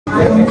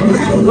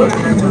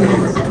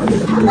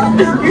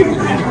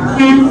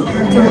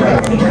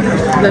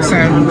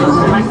Listen,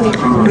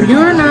 if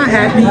you're not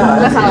happy,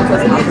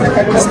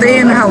 stay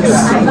in the house.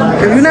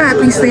 If you're not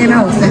happy, stay in the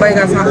house. Nobody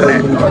got time for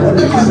that.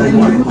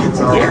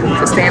 Yeah,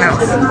 just stay in the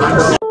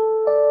house.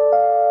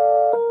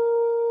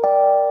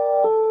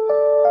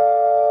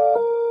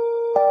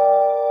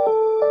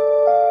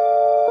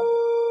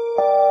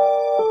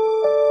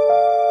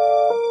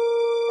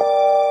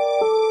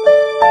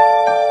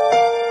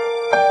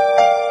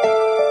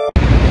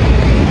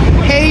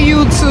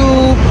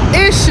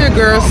 It's your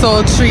girl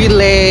Sultry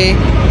Lay,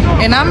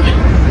 and I'm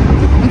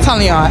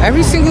telling y'all,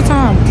 every single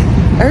time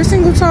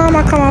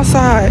I come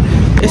outside,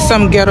 it's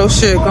some ghetto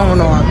shit going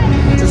on.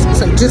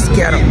 Just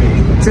ghetto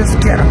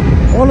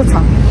all the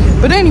time.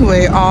 But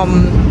anyway,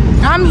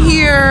 I'm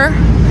here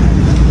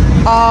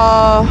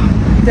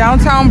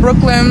downtown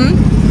Brooklyn.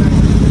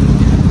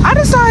 I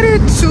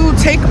decided to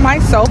take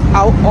myself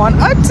out on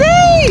a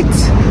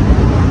date.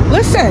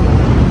 Listen,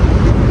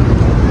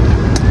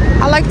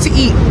 I like to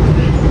eat.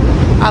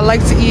 I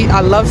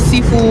love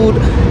seafood,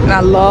 and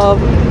I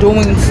love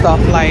doing stuff.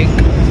 Like,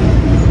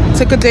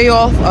 took a day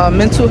off, a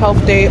mental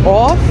health day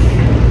off,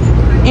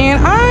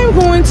 and I'm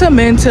going to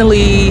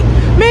mentally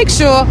make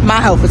sure my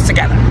health is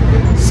together.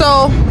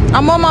 So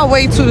I'm on my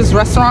way to this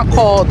restaurant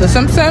called The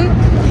Simpson,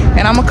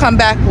 and I'm gonna come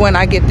back when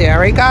I get there.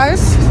 All right,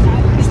 guys,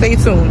 stay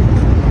tuned.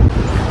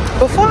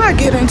 Before I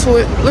get into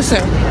it,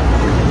 listen,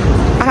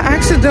 I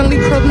accidentally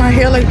curled my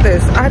hair like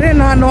this. I did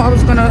not know I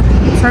was gonna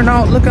turn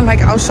out looking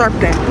like Al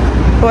Sharpton.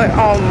 But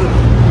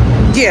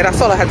yeah, that's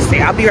all I had to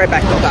say. I'll be right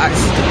back though, guys.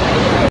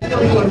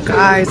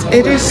 Guys,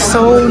 it is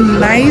so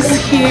nice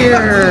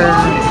here.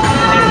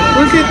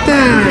 Look at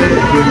that.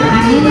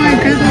 Oh my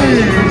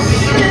goodness.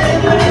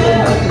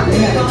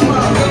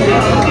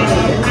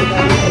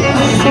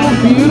 So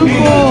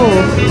beautiful.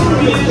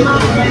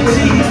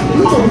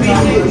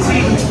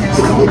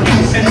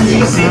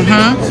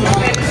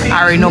 I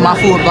already know my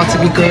food about to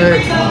be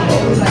good.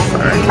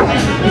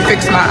 You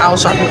fix my Al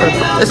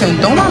Sharpton. Listen,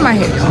 don't mind my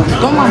hair.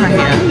 Don't mind my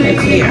hair.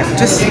 Yeah,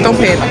 just don't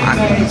pay it no mind.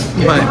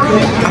 But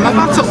I'm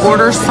about to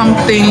order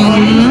something.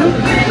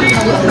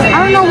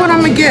 I don't know what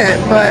I'm gonna get,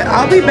 but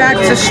I'll be back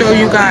to show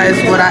you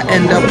guys what I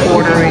end up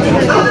ordering.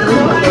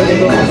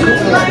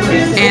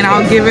 And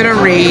I'll give it a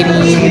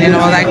rating and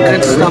all that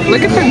good stuff.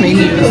 Look at the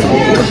menu.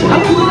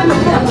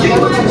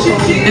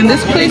 And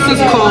this place is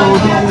called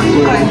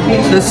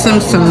The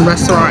Simpson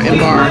Restaurant and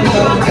Bar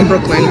in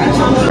Brooklyn.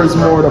 There's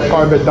more the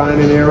private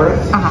dining area.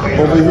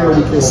 Over here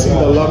we can see a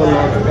lot of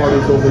large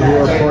parties over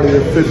here. A party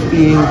of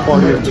 15,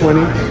 party of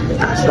 20.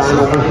 Dine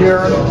over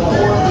here.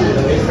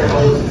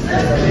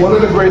 One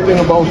of the great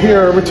things about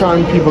here, every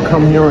time people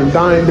come here and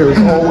dine, there's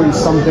always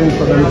something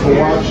for them to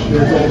watch.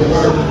 There's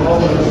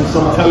always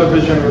some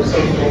television or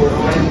something.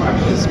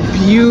 It's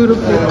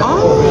beautiful.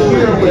 Oh!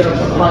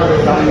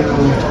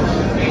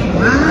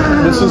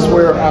 Wow. This is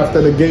where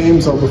after the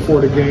games or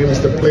before the games,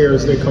 the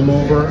players, they come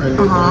over and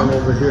they dine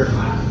over here.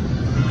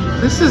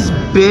 This is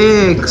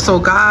big. So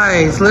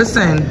guys,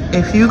 listen,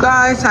 if you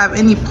guys have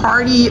any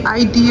party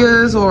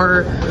ideas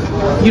or,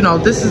 you know,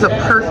 this is a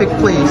perfect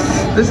place.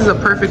 This is a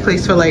perfect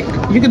place for, like,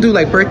 you can do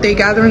like birthday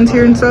gatherings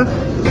here and stuff.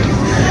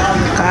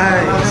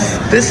 Guys,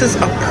 this is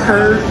a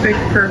perfect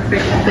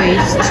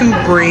place to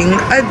bring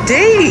a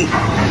date.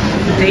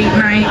 Date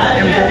night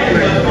in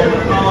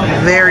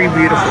Brooklyn. Very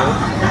beautiful.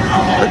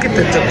 Look at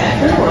the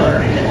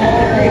decor.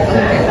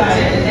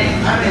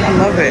 I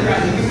love it.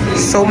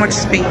 So much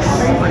space,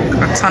 like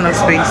a ton of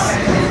space.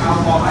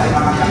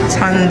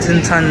 Tons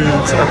and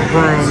tons of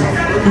room.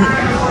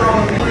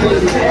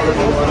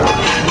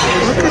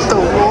 Look at the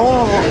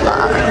wall,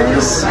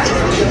 guys. Look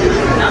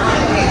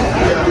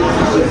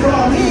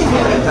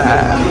at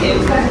that.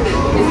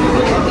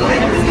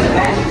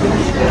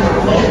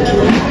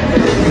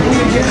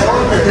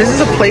 This is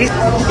a place.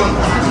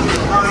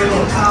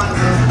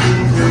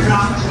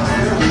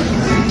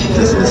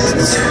 This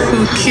is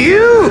too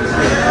cute.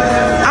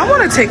 I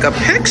want to take a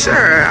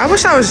picture. I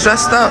wish I was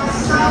dressed up.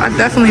 I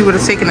definitely would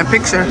have taken a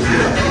picture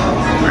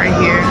right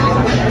here.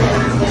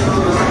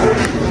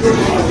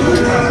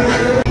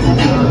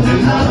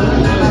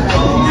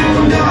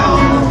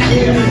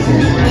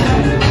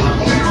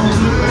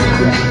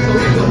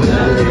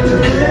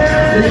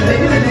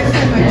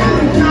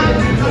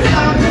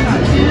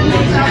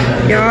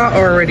 Y'all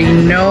already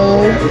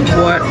know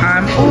what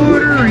I'm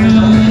ordering.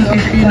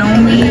 If you know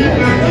me,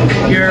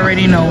 you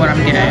already know what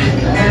I'm getting.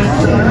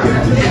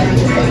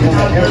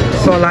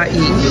 That's all I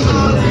eat.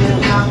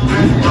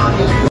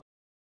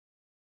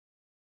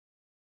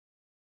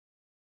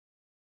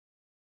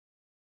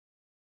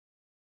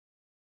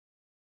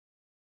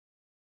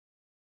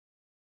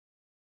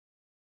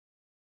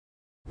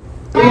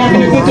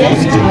 Having a good day?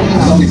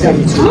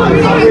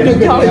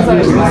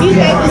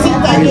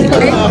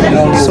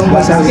 So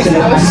what's everything?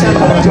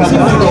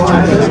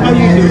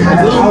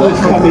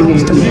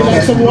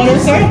 Some water,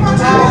 sir?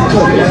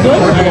 Good?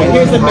 All right,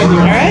 here's the menu,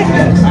 all right?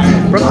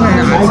 Brooklyn, I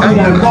tell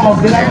you.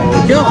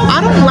 Yo,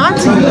 I don't lie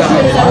to you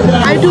guys.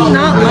 I do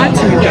not lie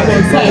to you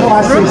guys.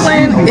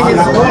 Brooklyn is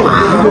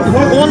wild.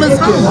 All the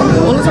time.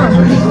 All the time.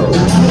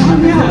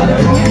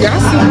 Y'all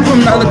see me from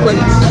the other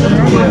place.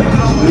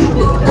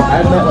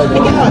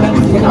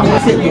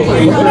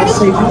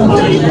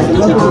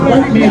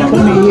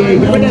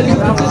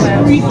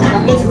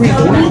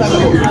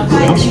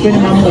 I'm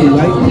spending my money,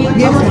 right?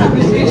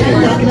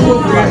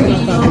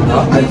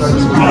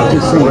 I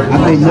just say, I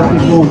made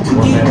nothing wrong to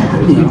you.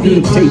 You do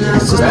the tape.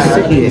 It's just a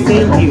sit here. I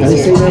didn't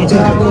say nothing to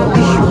you.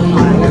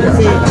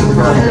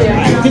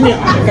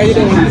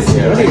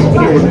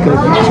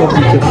 Because you're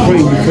talking to a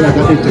friend, you feel like I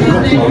interrupted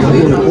you. I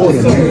want to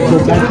order. Go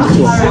back to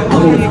talk. I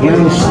want a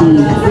brown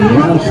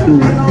stew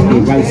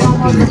with rice and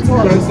beans.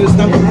 Yeah,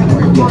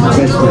 the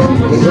best way.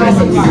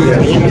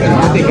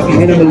 And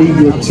then I'm going to leave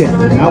you a tip. I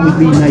would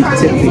leave nice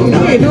tip for you.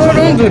 No,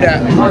 don't do that.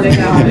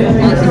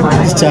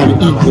 It's time to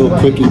eat real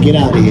quick and get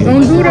out of here.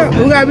 Don't do that.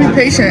 You gotta be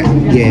patient.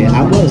 Yeah, I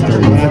was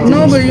though.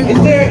 No, but you, is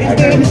there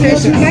any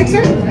patient next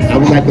to? I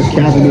would like a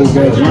Cabernet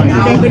red wine.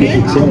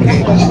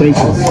 Thank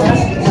you.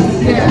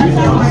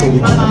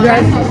 You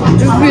guys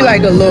just be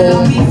like a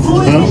little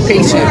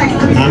patient.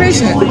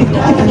 Patient.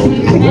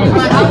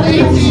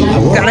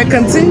 Gotta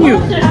continue.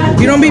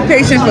 You don't be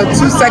patient for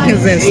 2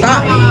 seconds and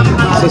stop.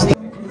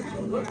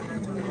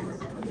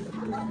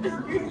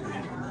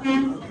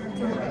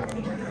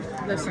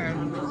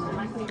 Listen,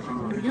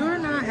 if you're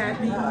not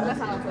happy,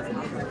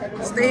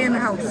 stay in the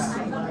house.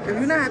 If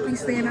you're not happy,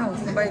 stay in the house.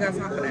 Nobody got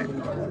time for that.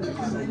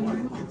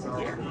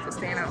 Yeah, just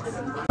stay in the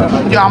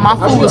house. Y'all, my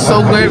food was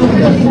so good.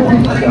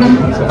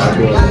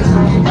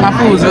 My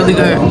food was really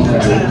good.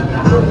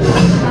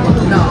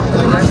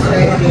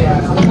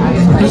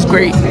 It was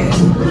great.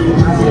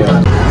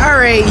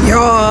 Alright,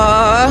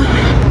 y'all.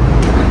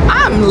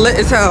 I'm lit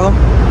as hell.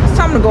 It's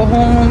time to go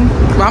home.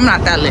 Well, I'm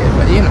not that lit,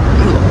 but you know,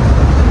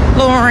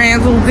 little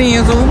razzle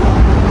dazzle.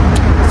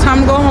 It's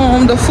time to go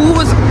home. The food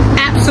was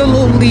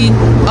absolutely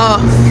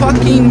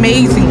fucking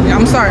amazing.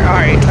 I'm sorry.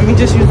 Alright, let me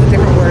just use a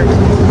different word.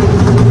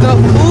 The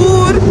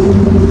food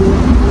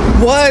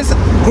was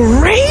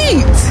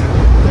great.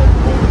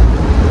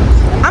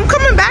 I'm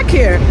coming back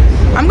here.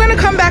 I'm gonna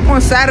come back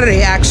on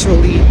Saturday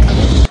actually.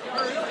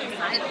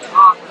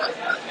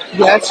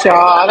 Yes,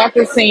 y'all. I got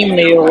the same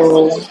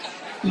meal.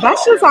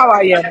 That's just how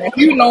I am. If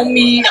you know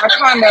me,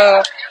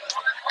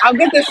 I'll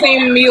get the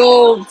same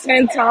meal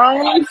 10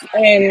 times,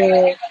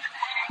 and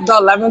the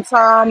 11th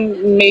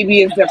time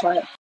maybe it's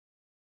different.